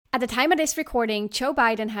At the time of this recording, Joe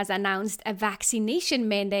Biden has announced a vaccination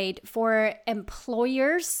mandate for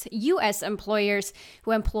employers, U.S. employers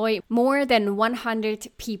who employ more than 100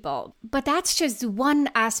 people. But that's just one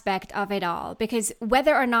aspect of it all, because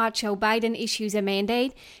whether or not Joe Biden issues a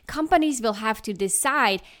mandate, companies will have to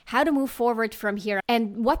decide how to move forward from here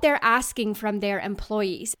and what they're asking from their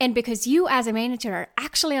employees. And because you as a manager are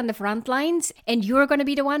actually on the front lines and you're going to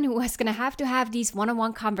be the one who is going to have these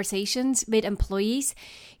one-on-one conversations with employees,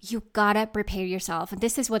 you gotta prepare yourself. And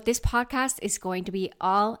this is what this podcast is going to be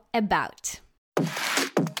all about.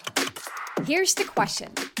 Here's the question.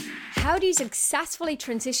 How do you successfully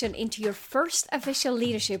transition into your first official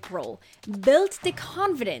leadership role, build the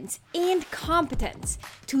confidence and competence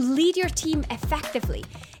to lead your team effectively,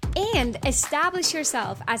 and establish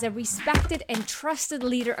yourself as a respected and trusted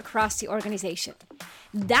leader across the organization?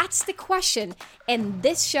 That's the question, and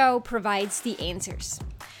this show provides the answers.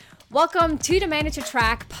 Welcome to the Manager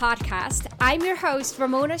Track podcast. I'm your host,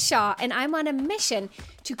 Ramona Shaw, and I'm on a mission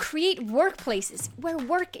to create workplaces where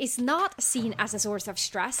work is not seen as a source of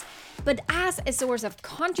stress, but as a source of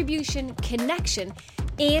contribution, connection,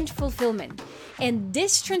 and fulfillment. And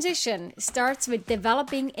this transition starts with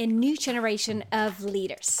developing a new generation of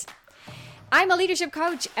leaders. I'm a leadership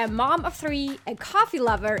coach, a mom of 3, a coffee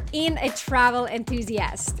lover, and a travel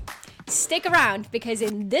enthusiast. Stick around, because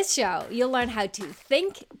in this show, you'll learn how to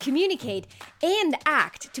think, communicate, and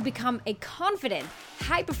act to become a confident,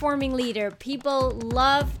 high-performing leader people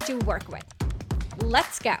love to work with.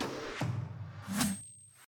 Let's go.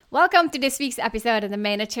 Welcome to this week's episode of the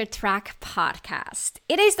Manager Track podcast.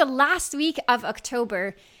 It is the last week of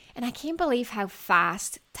October, and I can't believe how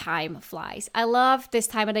fast time flies. I love this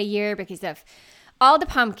time of the year because of all the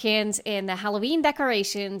pumpkins and the Halloween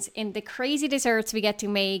decorations and the crazy desserts we get to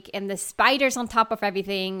make and the spiders on top of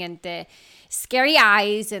everything and the scary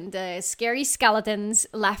eyes and the scary skeletons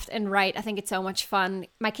left and right. I think it's so much fun.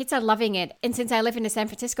 My kids are loving it. And since I live in the San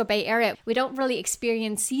Francisco Bay Area, we don't really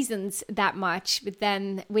experience seasons that much. But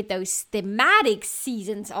then with those thematic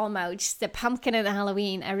seasons almost, the pumpkin and the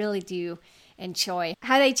Halloween, I really do enjoy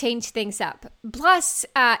how they change things up. Plus,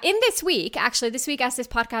 in this week as this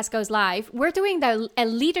podcast goes live, we're doing a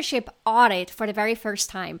leadership audit for the very first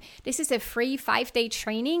time. This is a free 5-day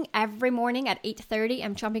training every morning at 8:30.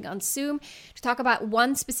 I'm jumping on Zoom to talk about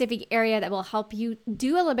one specific area that will help you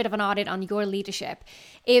do a little bit of an audit on your leadership.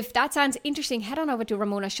 If that sounds interesting, head on over to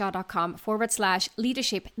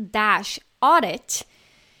ramonashaw.com/leadership-audit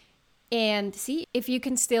and see if you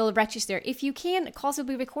can still register. If you can, calls will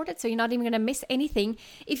be recorded, so you're not even going to miss anything.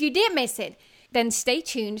 If you did miss it, then stay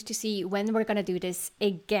tuned to see when we're going to do this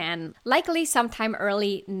again, likely sometime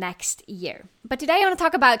early next year. But today I want to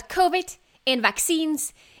talk about COVID and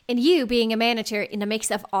vaccines and you being a manager in the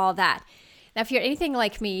mix of all that. Now, if you're anything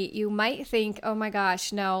like me, you might think, oh my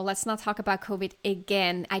gosh, no, let's not talk about COVID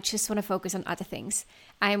again. I just want to focus on other things.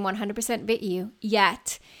 I am 100% with you,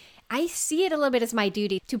 yet I see it a little bit as my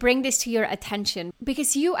duty to bring this to your attention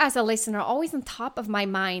because you as a listener are always on top of my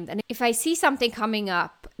mind. And if I see something coming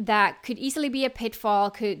up that could easily be a pitfall,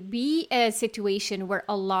 could be a situation where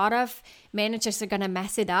a lot of managers are going to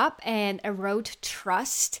mess it up and erode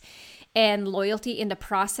trust and loyalty in the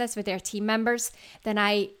process with their team members, then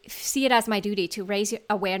I see it as my duty to raise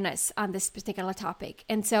awareness on this particular topic.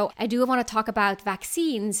 And so I do want to talk about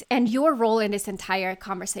vaccines and your role in this entire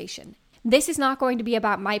conversation. This is not going to be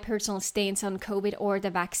about my personal stance on COVID or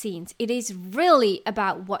the vaccines. It is really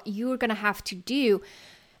about what you're going to have to do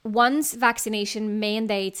once vaccination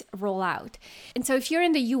mandates roll out. And so if you're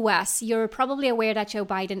in the US, you're probably aware that Joe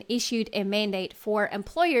Biden issued a mandate for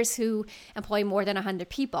employers who employ more than 100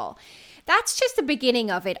 people. That's just the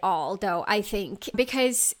beginning of it all, though, I think,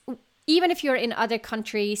 because even if you're in other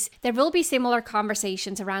countries, there will be similar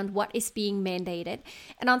conversations around what is being mandated.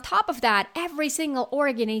 And on top of that, every single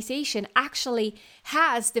organization actually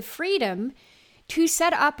has the freedom to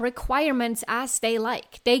set up requirements as they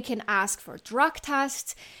like. They can ask for drug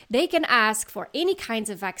tests. They can ask for any kinds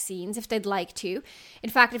of vaccines if they'd like to. In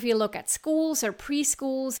fact, if you look at schools or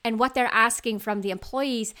preschools and what they're asking from the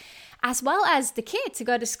employees, as well as the kids who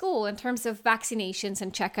go to school in terms of vaccinations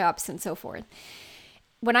and checkups and so forth.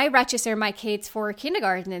 When I register my kids for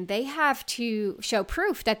kindergarten, and they have to show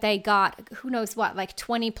proof that they got, who knows what, like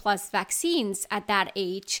 20 plus vaccines at that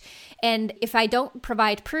age. And if I don't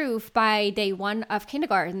provide proof by day 1 of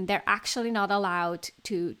kindergarten, they're actually not allowed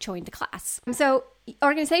to join the class. So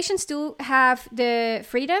organizations do have the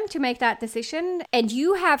freedom to make that decision, and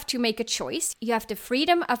you have to make a choice. You have the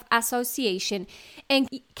freedom of association and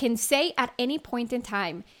can say at any point in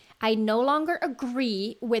time, I no longer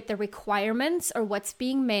agree with the requirements or what's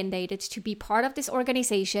being mandated to be part of this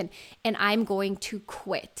organization, and I'm going to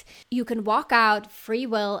quit. You can walk out free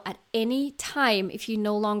will at any time if you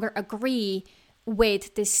no longer agree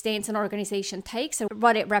with this stance an organization takes or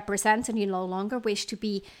what it represents, and you no longer wish to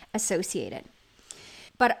be associated.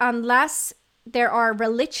 But unless there are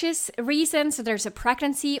religious reasons, so there's a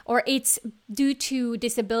pregnancy, or it's due to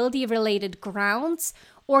disability-related grounds,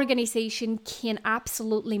 organization can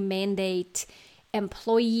absolutely mandate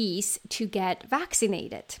employees to get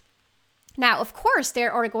vaccinated. Now, of course,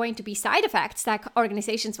 there are going to be side effects that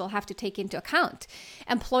organizations will have to take into account.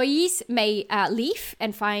 Employees may leave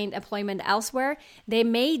and find employment elsewhere. They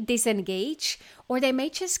may disengage, or they may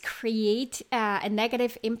just create a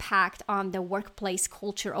negative impact on the workplace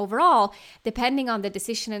culture overall, depending on the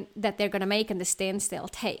decision that they're going to make and the stance they'll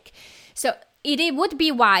take. So it would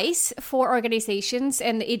be wise for organizations,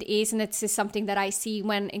 and it is, and it's just something that I see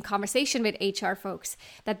when in conversation with HR folks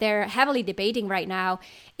that they're heavily debating right now,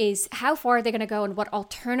 is how far they're going to go and what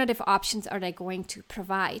alternative options are they going to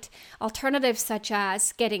provide. Alternatives such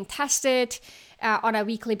as getting tested on a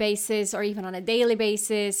weekly basis or even on a daily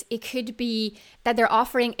basis. It could be that they're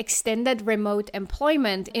offering extended remote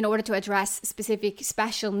employment in order to address specific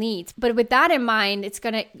special needs. But with that in mind, it's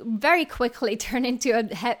going to very quickly turn into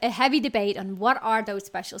a heavy debate on what are those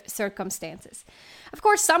special circumstances. Of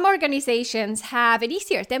course, some organizations have it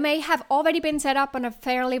easier. They may have already been set up on a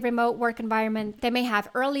fairly remote work environment. They may have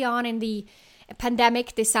early on in the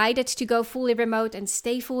pandemic decided to go fully remote and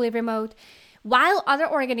stay fully remote. While other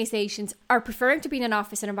organizations are preferring to be in an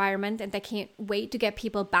office environment and they can't wait to get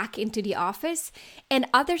people back into the office, and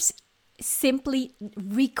others simply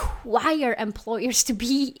require employers to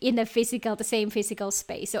be in the same physical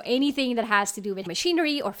space. So anything that has to do with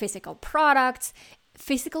machinery or physical products,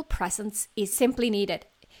 physical presence is simply needed.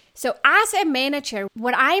 So as a manager,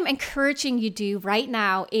 what I'm encouraging you to do right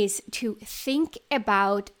now is to think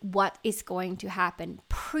about what is going to happen.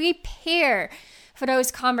 Prepare for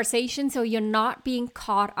those conversations so you're not being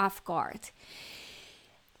caught off guard.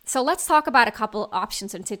 So let's talk about a couple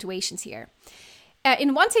options and situations here.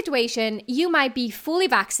 In one situation, you might be fully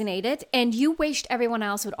vaccinated and you wished everyone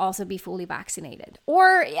else would also be fully vaccinated.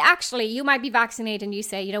 Or actually, you might be vaccinated and you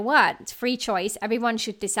say, you know what, it's free choice, everyone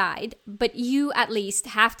should decide, but you at least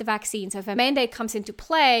have the vaccine. So if a mandate comes into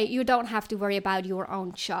play, you don't have to worry about your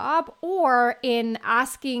own job or in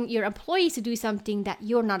asking your employees to do something that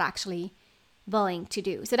you're not actually willing to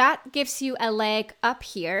do. So that gives you a leg up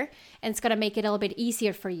here, and it's going to make it a little bit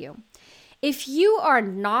easier for you. If you are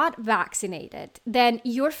not vaccinated, then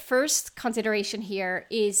your first consideration here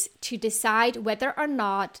is to decide whether or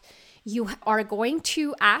not you are going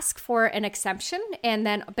to ask for an exemption, and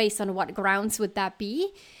then based on what grounds would that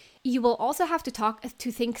be. You will also have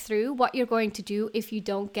to think through what you're going to do if you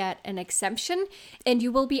don't get an exemption, and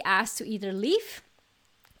you will be asked to either leave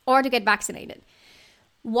or to get vaccinated.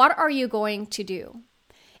 What are you going to do?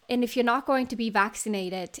 And if you're not going to be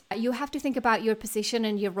vaccinated, you have to think about your position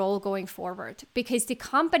and your role going forward, because the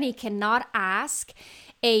company cannot ask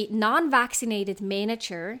a non-vaccinated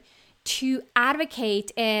manager to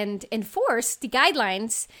advocate and enforce the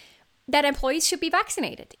guidelines that employees should be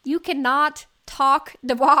vaccinated. You cannot talk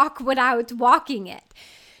the walk without walking it.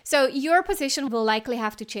 So your position will likely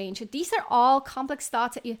have to change. These are all complex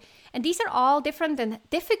thoughts, and these are all different and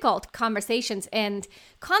difficult conversations and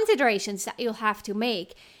considerations that you'll have to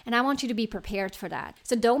make. And I want you to be prepared for that.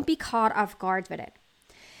 So don't be caught off guard with it.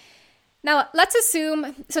 Now, let's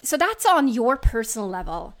assume, so that's on your personal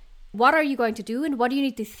level. What are you going to do, and what do you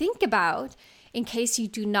need to think about in case you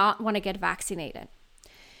do not want to get vaccinated?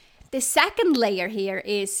 The second layer here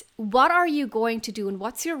is, what are you going to do, and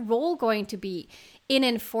what's your role going to be in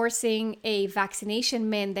enforcing a vaccination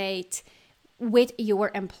mandate with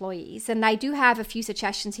your employees? And I do have a few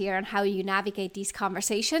suggestions here on how you navigate these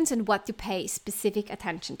conversations and what to pay specific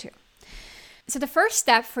attention to. So the first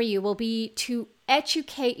step for you will be to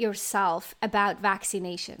educate yourself about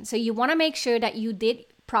vaccination. So you want to make sure that you did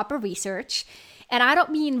proper research. And I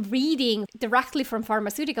don't mean reading directly from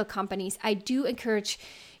pharmaceutical companies. I do encourage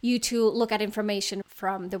you to look at information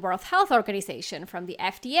from the World Health Organization, from the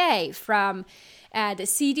FDA, from the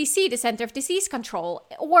CDC, the Center of Disease Control,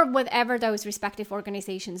 or whatever those respective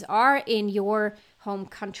organizations are in your home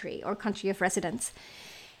country or country of residence.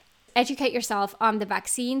 Educate yourself on the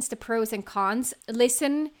vaccines, the pros and cons.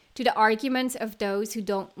 Listen to the arguments of those who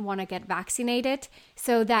don't want to get vaccinated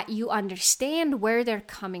so that you understand where they're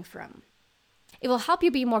coming from. It will help you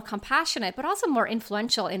be more compassionate, but also more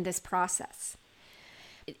influential in this process.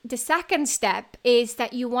 The second step is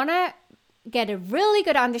that you want to get a really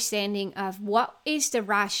good understanding of what is the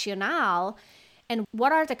rationale and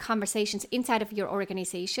what are the conversations inside of your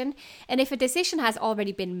organization. And if a decision has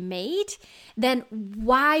already been made, then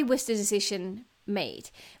why was the decision made?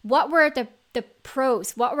 What were the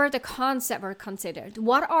pros? What were the cons that were considered?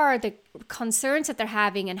 What are the concerns that they're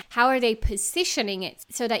having, and how are they positioning it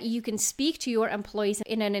so that you can speak to your employees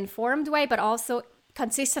in an informed way, but also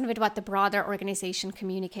consistent with what the broader organization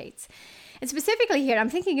communicates. And specifically here, I'm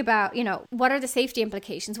thinking about, what are the safety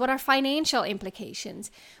implications? What are financial implications?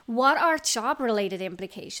 What are job-related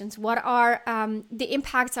implications? What are the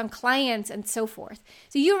impacts on clients and so forth?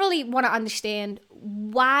 So you really want to understand,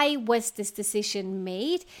 why was this decision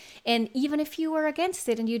made? And even if you were against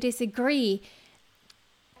it and you disagree,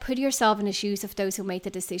 put yourself in the shoes of those who made the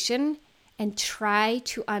decision and try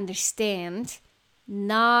to understand,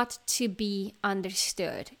 not to be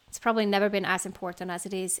understood. It's probably never been as important as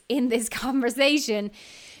it is in this conversation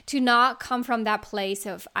to not come from that place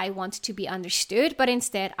of I want to be understood, but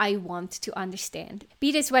instead I want to understand.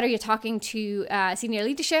 Be this whether you're talking to senior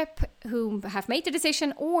leadership who have made the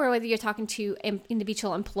decision, or whether you're talking to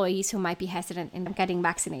individual employees who might be hesitant in getting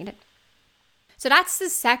vaccinated. So that's the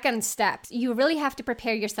second step. You really have to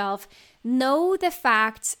prepare yourself, know the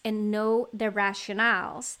facts and know the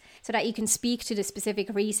rationales so that you can speak to the specific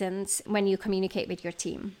reasons when you communicate with your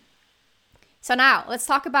team. So now let's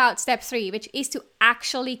talk about step 3, which is to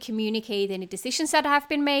actually communicate any decisions that have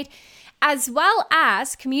been made, as well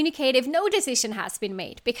as communicate if no decision has been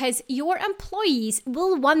made, because your employees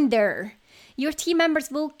will wonder. Your team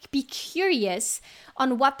members will be curious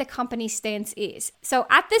on what the company's stance is. So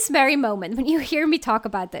at this very moment, when you hear me talk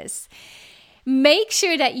about this, make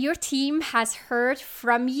sure that your team has heard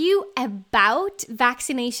from you about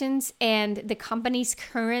vaccinations and the company's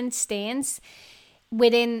current stance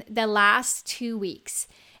within the last 2 weeks.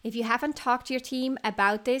 If you haven't talked to your team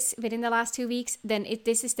about this within the last 2 weeks, then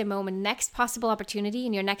this is the moment, next possible opportunity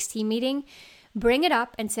in your next team meeting, bring it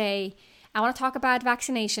up and say, I want to talk about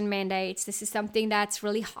vaccination mandates. This is something that's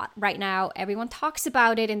really hot right now. Everyone talks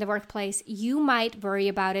about it in the workplace. You might worry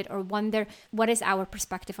about it or wonder, what is our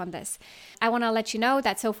perspective on this? I want to let you know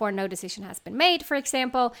that so far no decision has been made, for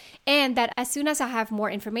example, and that as soon as I have more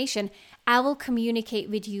information, I will communicate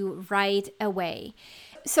with you right away.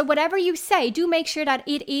 So whatever you say, do make sure that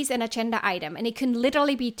it is an agenda item, and it can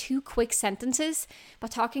literally be 2 quick sentences,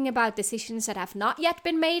 but talking about decisions that have not yet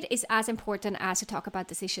been made is as important as to talk about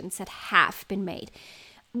decisions that have been made.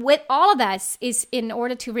 With all of this is in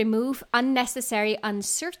order to remove unnecessary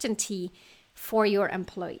uncertainty for your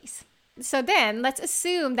employees. So then let's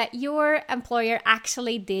assume that your employer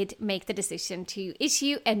actually did make the decision to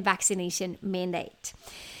issue a vaccination mandate.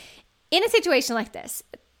 In a situation like this,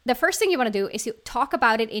 the first thing you want to do is to talk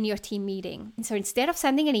about it in your team meeting. And so instead of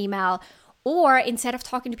sending an email or instead of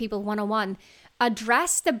talking to people one-on-one,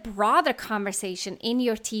 address the broader conversation in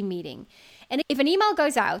your team meeting. And if an email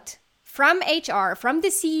goes out from HR, from the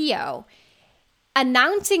CEO,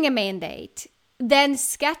 announcing a mandate, then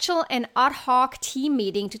schedule an ad hoc team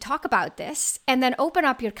meeting to talk about this, and then open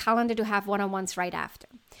up your calendar to have one-on-ones right after.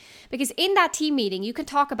 Because in that team meeting, you can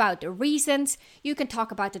talk about the reasons, you can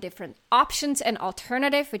talk about the different options and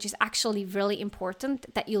alternative, which is actually really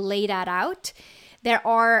important that you lay that out. There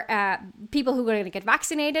are people who are going to get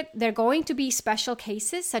vaccinated. There are going to be special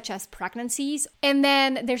cases such as pregnancies. And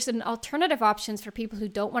then there's an alternative options for people who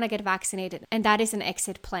don't want to get vaccinated, and that is an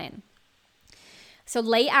exit plan. So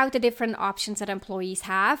lay out the different options that employees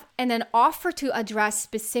have, and then offer to address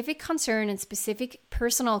specific concern and specific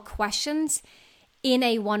personal questions in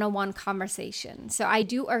a one-on-one conversation. So I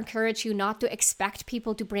do encourage you not to expect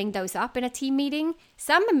people to bring those up in a team meeting.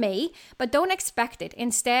 Some may, but don't expect it.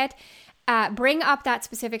 Instead, bring up that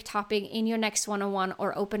specific topic in your next one-on-one,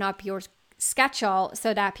 or open up your schedule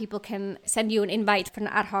so that people can send you an invite for an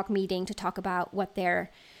ad hoc meeting to talk about what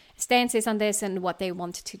their stance is on this and what they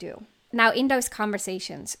want to do. Now, in those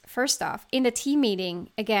conversations, first off, in the team meeting,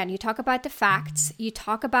 again, you talk about the facts, you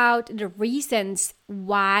talk about the reasons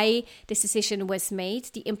why this decision was made,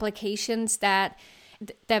 the implications that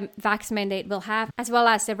the vax mandate will have, as well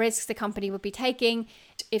as the risks the company would be taking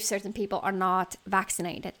if certain people are not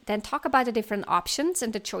vaccinated. Then talk about the different options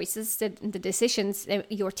and the choices, the decisions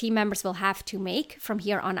that your team members will have to make from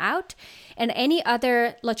here on out, and any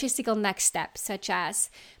other logistical next steps, such as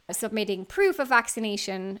submitting proof of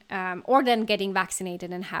vaccination or then getting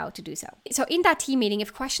vaccinated and how to do so. So in that team meeting,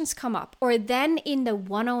 if questions come up, or then in the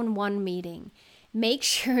one-on-one meeting, make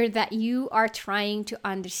sure that you are trying to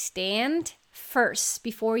understand first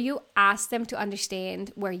before you ask them to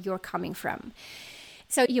understand where you're coming from.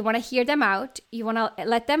 So you want to hear them out. You want to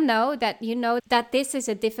let them know that you know that this is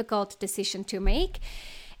a difficult decision to make.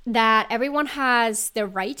 that everyone has the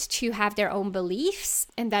right to have their own beliefs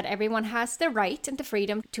and that everyone has the right and the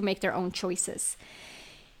freedom to make their own choices.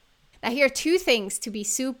 Now, here are two things to be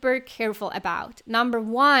super careful about. Number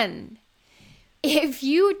one, if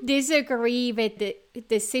you disagree with the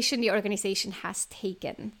decision the organization has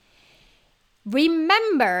taken,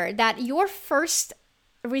 remember that your first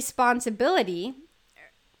responsibility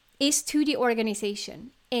is to the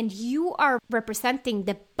organization, and you are representing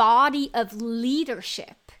the body of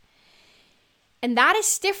leadership. And that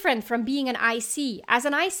is different from being an IC. As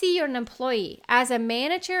an IC, you're an employee. As a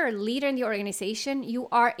manager or leader in the organization, you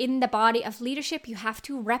are in the body of leadership. You have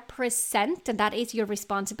to represent, and that is your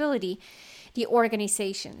responsibility, the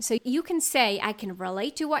organization. So you can say, I can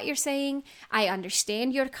relate to what you're saying. I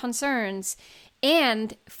understand your concerns.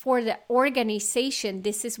 And for the organization,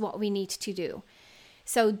 this is what we need to do.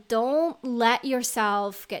 So don't let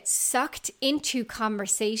yourself get sucked into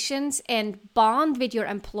conversations and bond with your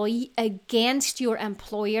employee against your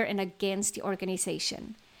employer and against the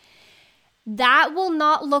organization. That will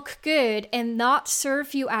not look good and not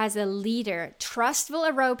serve you as a leader. Trust will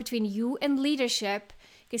erode between you and leadership,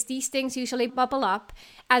 because these things usually bubble up,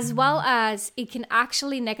 as well as it can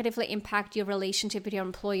actually negatively impact your relationship with your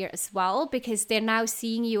employer as well, because they're now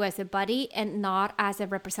seeing you as a buddy and not as a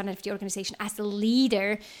representative of the organization, as a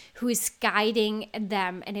leader who is guiding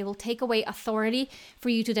them. And it will take away authority for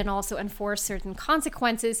you to then also enforce certain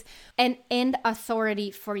consequences and end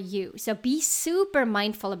authority for you. So be super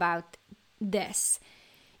mindful about this.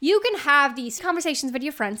 You can have these conversations with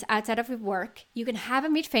your friends outside of work. You can have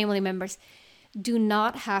them with family members. Do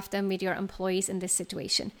not have them with your employees in this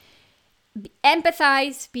situation.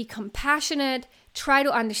 Empathize, be compassionate, try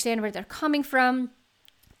to understand where they're coming from.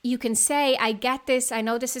 You can say, I get this, I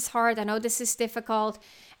know this is hard, I know this is difficult,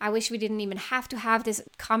 I wish we didn't even have to have this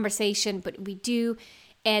conversation, but we do,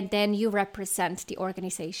 and then you represent the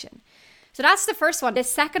organization. So that's the first one. The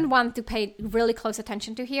second one to pay really close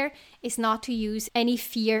attention to here is not to use any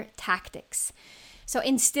fear tactics. So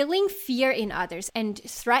instilling fear in others and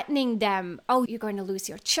threatening them, oh, you're going to lose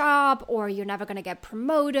your job, or you're never going to get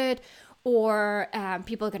promoted, or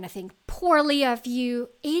people are going to think poorly of you.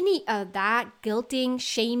 Any of that guilting,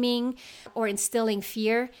 shaming, or instilling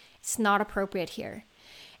fear is not appropriate here.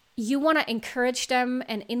 You want to encourage them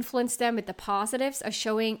and influence them with the positives of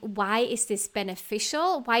showing, why is this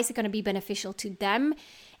beneficial? Why is it going to be beneficial to them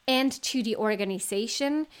and to the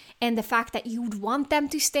organization, and the fact that you want them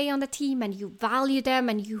to stay on the team and you value them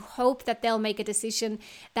and you hope that they'll make a decision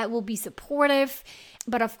that will be supportive.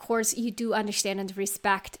 But of course, you do understand and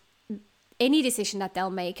respect any decision that they'll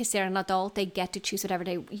make, because they're an adult. They get to choose whatever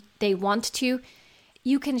they want to.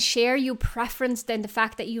 You can share your preference then the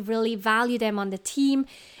fact that you really value them on the team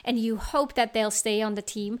and you hope that they'll stay on the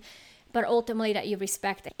team, but ultimately that you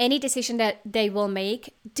respect any decision that they will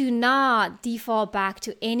make. Do not default back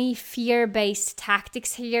to any fear-based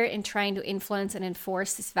tactics here in trying to influence and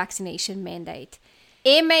enforce this vaccination mandate.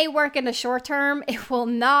 It may work in the short term. It will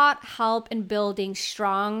not help in building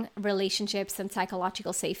strong relationships and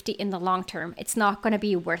psychological safety in the long term. It's not going to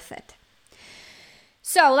be worth it.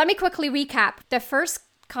 So let me quickly recap. The first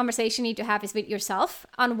conversation you need to have is with yourself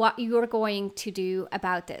on what you're going to do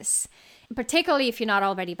about this, particularly if you're not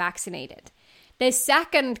already vaccinated. The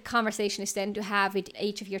second conversation is then to have with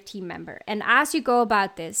each of your team member. And as you go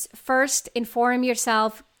about this, first, inform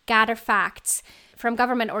yourself, gather facts from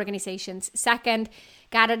government organizations. Second,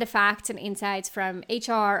 gather the facts and insights from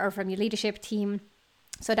HR or from your leadership team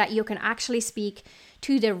so that you can actually speak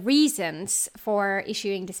to the reasons for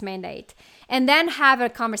issuing this mandate. And then have a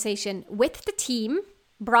conversation with the team,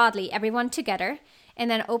 broadly, everyone together,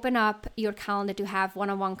 and then open up your calendar to have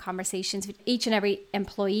one-on-one conversations with each and every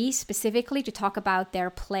employee specifically to talk about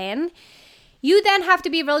their plan. You then have to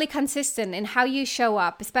be really consistent in how you show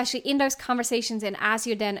up, especially in those conversations and as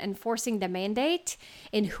you're then enforcing the mandate,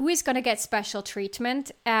 and who is going to get special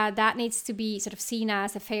treatment. That needs to be sort of seen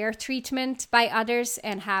as a fair treatment by others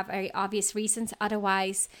and have very obvious reasons.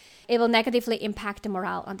 Otherwise, it will negatively impact the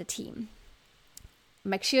morale on the team.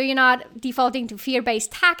 Make sure you're not defaulting to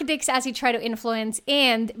fear-based tactics as you try to influence,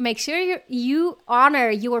 and make sure you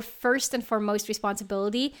honor your first and foremost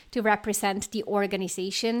responsibility to represent the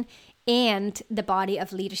organization and the body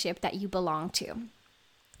of leadership that you belong to.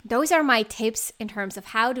 Those are my tips in terms of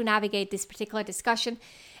how to navigate this particular discussion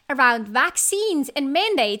around vaccines and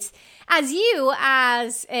mandates, as you,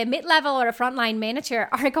 as a mid-level or a frontline manager,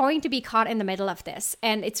 are going to be caught in the middle of this.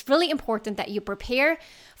 And it's really important that you prepare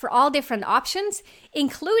for all different options,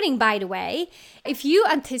 including, by the way, if you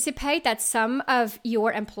anticipate that some of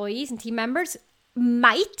your employees and team members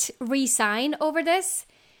might resign over this,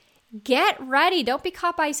 get ready. Don't be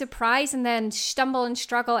caught by surprise and then stumble and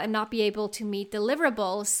struggle and not be able to meet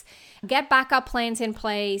deliverables. Get backup plans in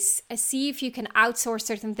place. See if you can outsource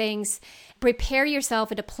certain things. Prepare yourself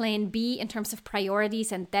with a plan B in terms of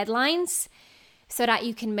priorities and deadlines so that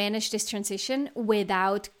you can manage this transition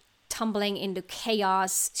without tumbling into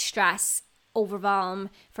chaos, stress, overwhelm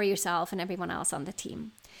for yourself and everyone else on the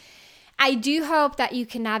team. I do hope that you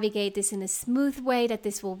can navigate this in a smooth way, that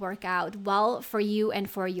this will work out well for you and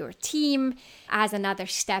for your team as another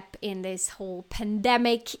step in this whole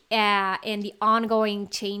pandemic and the ongoing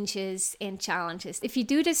changes and challenges. If you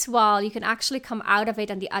do this well, you can actually come out of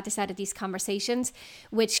it on the other side of these conversations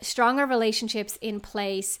with stronger relationships in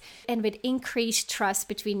place and with increased trust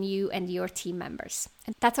between you and your team members.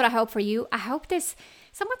 And that's what I hope for you. I hope this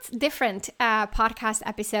somewhat different podcast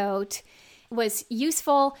episode was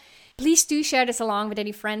useful. Please do share this along with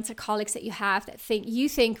any friends or colleagues that you have that you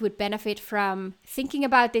think would benefit from thinking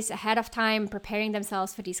about this ahead of time, preparing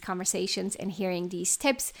themselves for these conversations and hearing these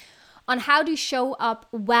tips on how to show up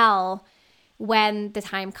well when the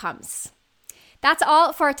time comes. That's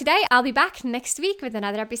all for today. I'll be back next week with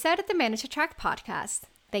another episode of the Manager Track podcast.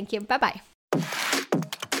 Thank you. Bye-bye.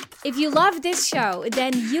 If you love this show,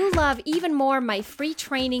 then you'll love even more my free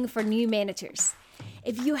training for new managers.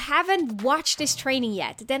 If you haven't watched this training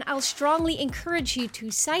yet, then I'll strongly encourage you to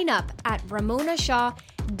sign up at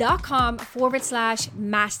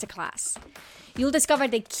ramonashaw.com/masterclass. You'll discover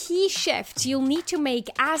the key shifts you'll need to make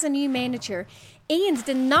as a new manager and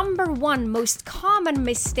the number one most common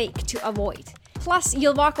mistake to avoid. Plus,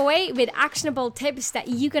 you'll walk away with actionable tips that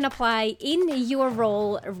you can apply in your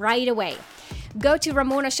role right away. Go to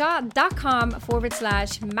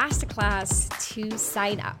ramonashaw.com/masterclass to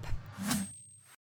sign up.